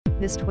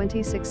This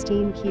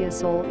 2016 Kia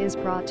Soul is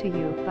brought to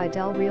you by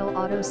Del Real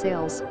Auto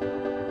Sales.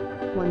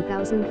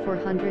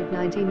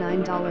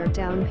 $1,499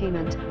 down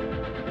payment.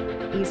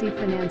 Easy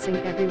financing,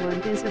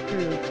 everyone is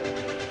approved.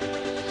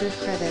 Good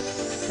credit,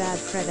 bad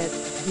credit,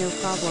 no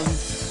problem.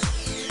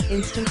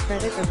 Instant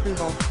credit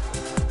approval.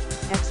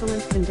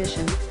 Excellent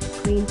condition,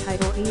 clean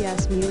title,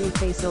 es muy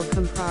fácil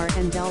comprar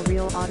en Del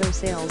Real Auto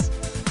Sales.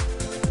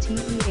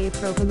 TEA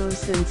probamos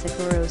sin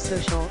seguro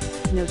social,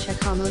 no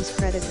checamos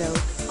crédito,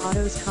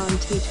 autos con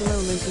título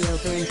limpio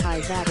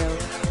garantizado,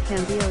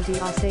 cambio de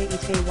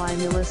aceite y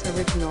miles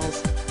originals.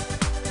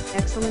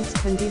 Excelentes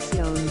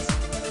condiciones.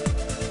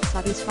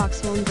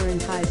 Satisfacción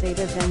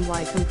garantizada ven y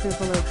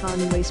comprobalo con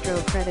nuestro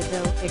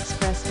crédito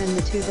express en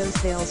métodos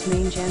sales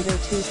manejando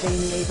tus de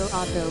nuevo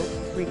auto.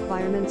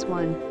 Requirements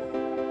 1.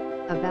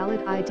 A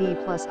valid ID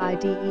plus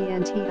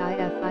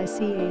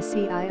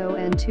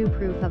IDENTIFICACION 2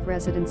 proof of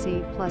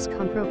residency plus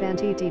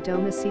comprobante de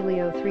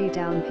domicilio 3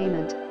 down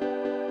payment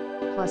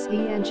plus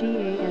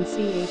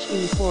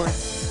ENGANCHE 4.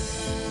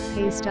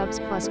 Pay stubs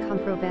plus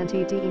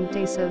comprobante de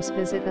ingresos.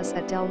 Visit us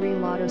at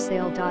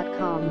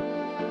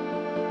delrealautosale.com.